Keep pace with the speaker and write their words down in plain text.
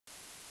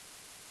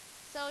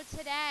So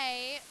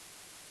today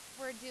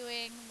we're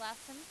doing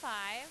lesson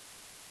 5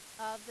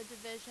 of the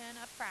Division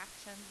of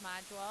Fractions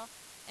module.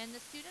 And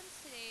the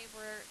students today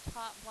were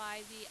taught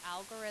why the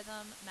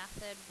algorithm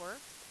method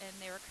works, and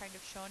they were kind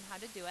of shown how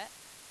to do it.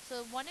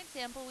 So one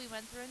example we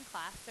went through in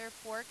class, there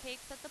are 4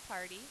 cakes at the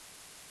party.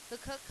 The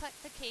cook cut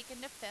the cake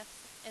into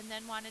fifths and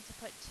then wanted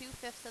to put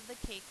 2/5 of the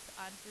cakes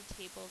onto the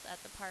tables at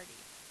the party.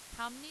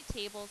 How many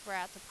tables were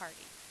at the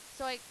party?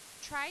 So I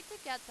tried to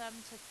get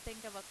them to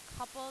think of a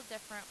couple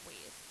different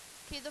ways.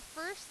 Okay, the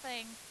first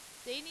thing,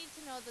 they need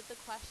to know that the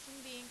question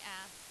being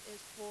asked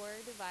is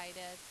 4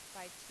 divided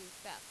by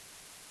 2/5.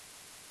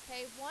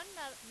 Okay, one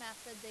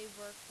method they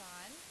worked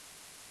on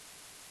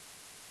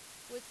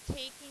was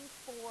taking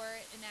 4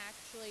 and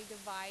actually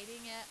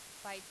dividing it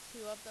by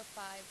 2 of the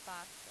 5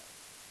 boxes.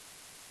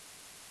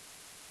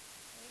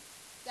 Okay,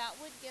 that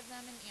would give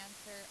them an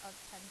answer of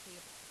 10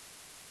 tables.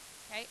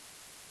 Okay,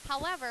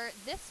 however,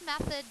 this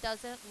method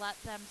doesn't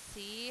let them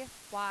see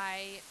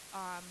why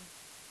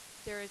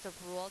there is a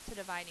rule to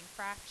dividing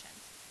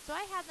fractions. So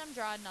I had them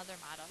draw another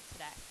model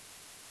today.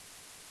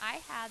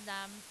 I had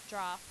them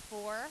draw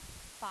 4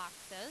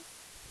 boxes.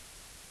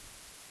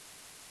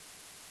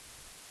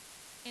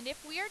 And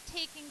if we are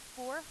taking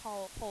 4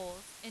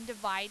 holes and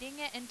dividing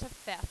it into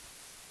fifths,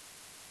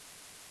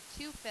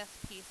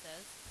 2/5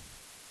 pieces,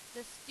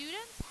 the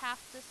students have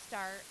to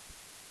start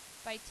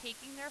by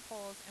taking their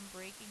holes and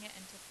breaking it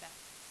into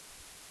fifths.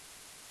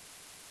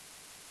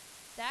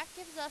 That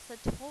gives us a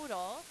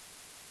total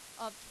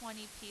of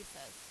 20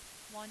 pieces.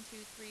 1,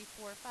 2, 3,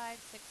 4, 5,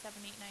 6,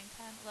 7, 8, 9,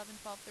 10, 11,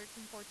 12,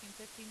 13, 14,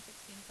 15,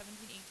 16,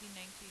 17, 18,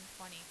 19,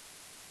 20.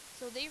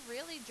 So they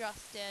really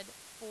just did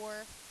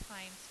 4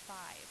 times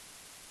 5.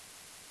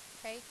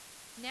 Okay?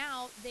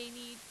 Now they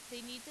need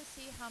to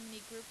see how many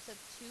groups of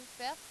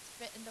 2/5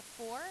 fit into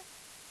 4.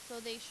 So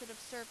they should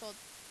have circled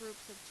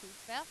groups of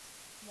 2/5.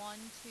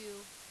 1,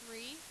 2,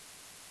 3,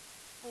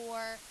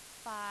 4,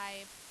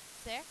 5,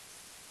 6,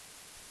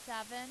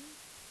 7,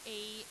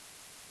 8,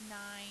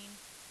 9,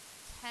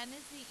 10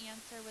 is the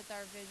answer with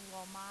our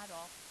visual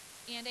model.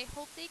 And I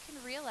hope they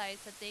can realize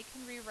that they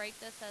can rewrite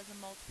this as a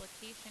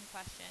multiplication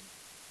question.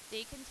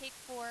 They can take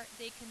 4,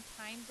 they can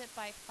times it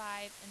by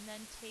 5, and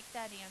then take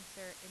that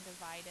answer and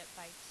divide it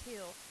by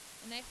 2.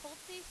 And I hope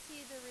they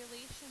see the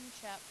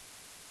relationship.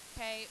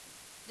 Okay,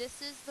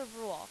 this is the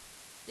rule.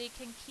 They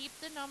can keep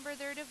the number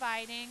they're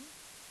dividing,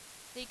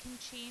 they can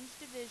change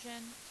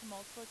division to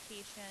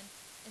multiplication,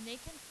 and they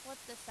can flip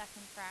the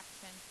second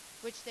fraction,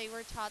 which they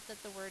were taught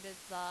that the word is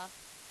the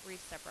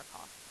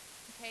reciprocal.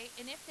 Okay,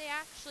 and if they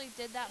actually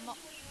did that...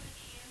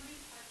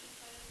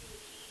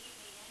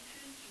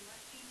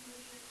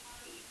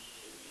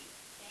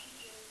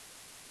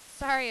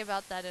 Sorry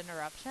about that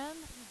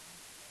interruption.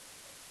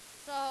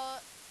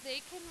 So they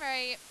can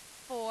write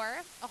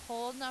 4, a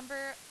whole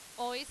number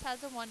always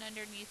has a 1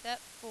 underneath it.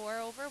 4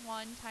 over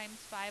 1 times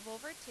 5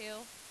 over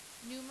 2.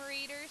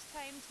 Numerators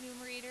times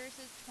numerators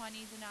is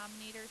 20.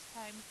 Denominators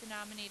times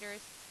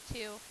denominators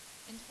 2.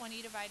 And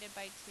 20 divided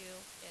by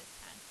 2 is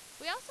 10.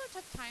 We also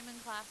took time in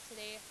class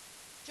today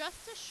just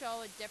to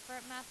show a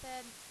different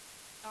method.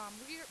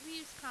 We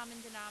use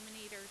common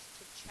denominators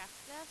to check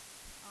this.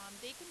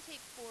 They can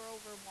take 4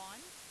 over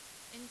 1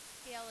 and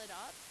scale it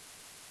up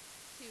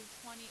to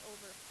 20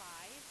 over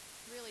 5.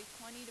 Really,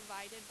 20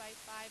 divided by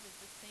 5 is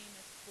the same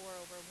as 4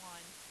 over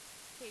 1.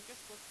 Okay, it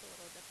just looks a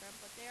little different,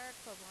 but they are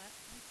equivalent.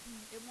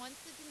 And once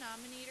the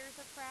denominators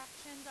of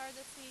fractions are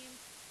the same,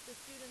 the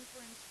students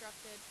were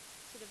instructed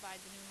to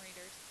divide the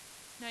numerators.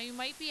 Now you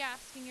might be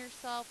asking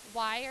yourself,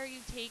 why are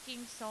you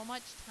taking so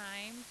much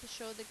time to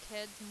show the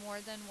kids more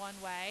than one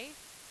way?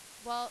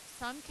 Well,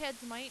 some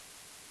kids might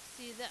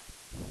see this.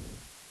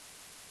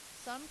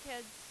 Some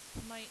kids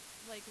might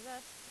like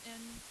this,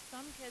 and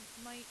some kids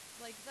might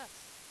like this.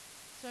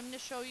 So I'm going to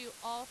show you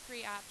all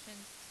 3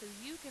 options so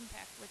you can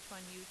pick which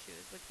one you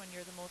choose, which one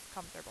you're the most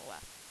comfortable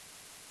with.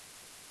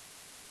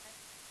 Okay.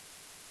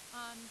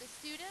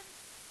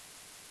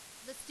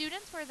 The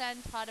students were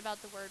then taught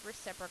about the word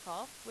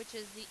reciprocal, which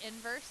is the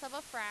inverse of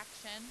a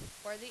fraction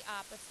or the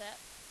opposite.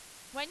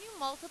 When you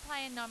multiply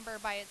a number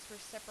by its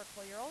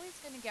reciprocal, you're always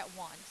going to get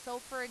 1. So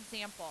for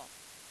example,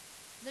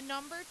 the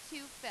number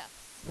 2/5.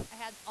 I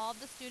had all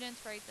the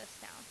students write this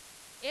down.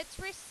 Its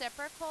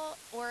reciprocal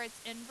or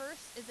its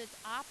inverse is its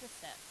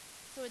opposite.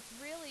 So its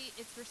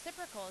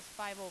reciprocal is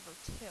 5 over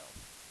 2.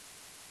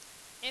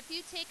 If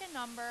you take a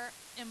number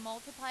and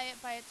multiply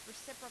it by its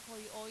reciprocal,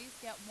 you always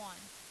get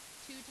 1.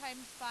 2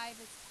 times 5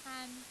 is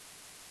 10.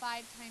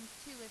 5 times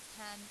 2 is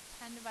 10.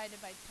 10 divided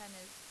by 10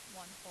 is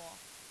 1 whole.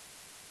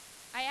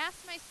 I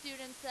asked my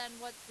students then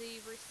what the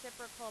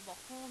reciprocal of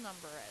a whole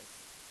number is.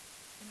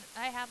 And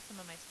I have some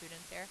of my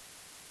students here.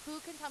 Who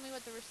can tell me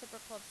what the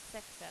reciprocal of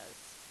 6 is?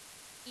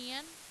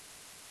 Ian?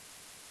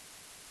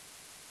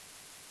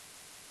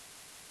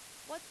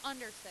 What's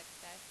under 6,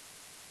 guys?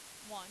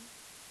 1.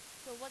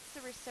 So what's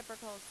the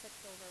reciprocal of 6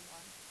 over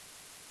 1?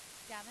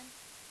 Gavin?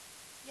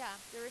 Yeah,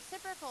 the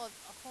reciprocal of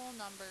a whole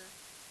number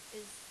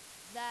is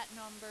that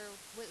number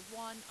with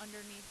 1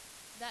 underneath,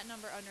 that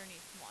number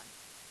underneath 1.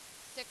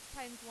 6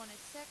 times 1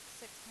 is 6,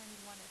 6 times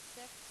 1 is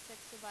 6,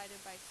 6 divided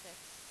by 6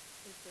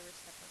 is the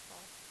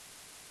reciprocal.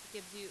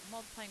 It gives you,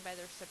 multiplying by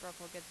the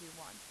reciprocal gives you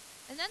 1.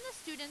 And then the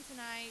students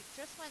and I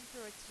just went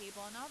through a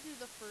table, and I'll do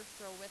the first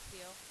row with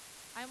you.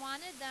 I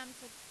wanted them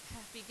to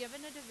be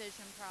given a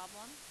division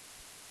problem,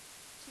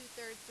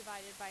 2/3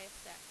 divided by a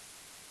 6.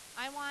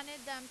 I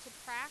wanted them to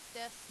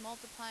practice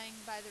multiplying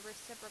by the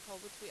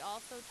reciprocal, which we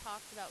also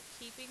talked about,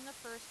 keeping the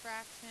first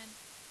fraction,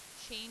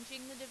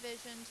 changing the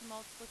division to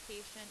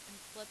multiplication,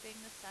 and flipping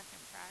the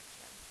second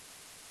fraction.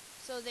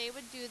 So they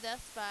would do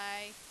this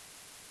by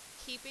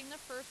keeping the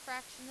first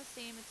fraction the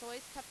same. It's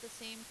always kept the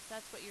same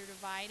because that's what you're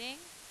dividing.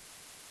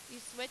 You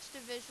switch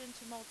division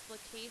to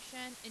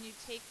multiplication, and you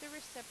take the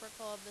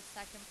reciprocal of the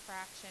second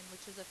fraction,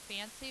 which is a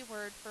fancy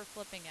word for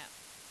flipping it.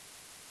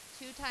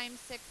 2 times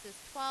 6 is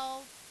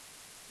 12.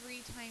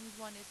 3 times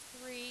 1 is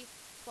 3.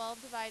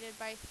 12 divided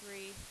by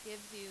 3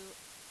 gives you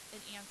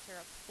an answer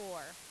of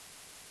 4.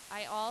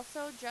 I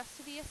also, just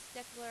to be a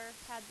stickler,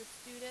 had the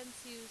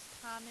students use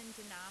common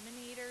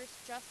denominators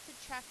just to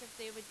check if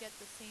they would get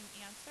the same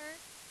answer.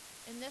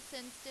 In this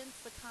instance,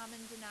 the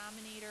common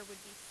denominator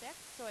would be 6,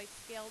 so I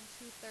scaled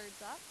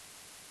 2/3 up,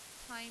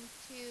 times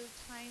 2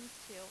 times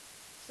 2.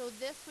 So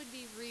this would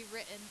be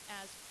rewritten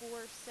as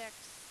 4/6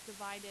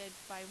 divided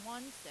by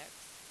 1/6.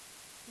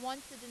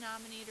 Once the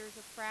denominators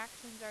of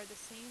fractions are the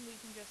same, we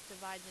can just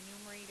divide the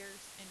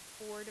numerators, and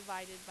 4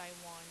 divided by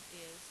 1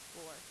 is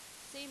 4.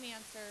 Same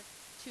answer,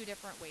 two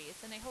different ways.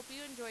 And I hope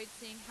you enjoyed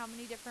seeing how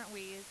many different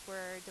ways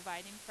we're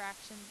dividing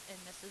fractions in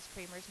Mrs.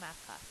 Kramer's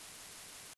math class.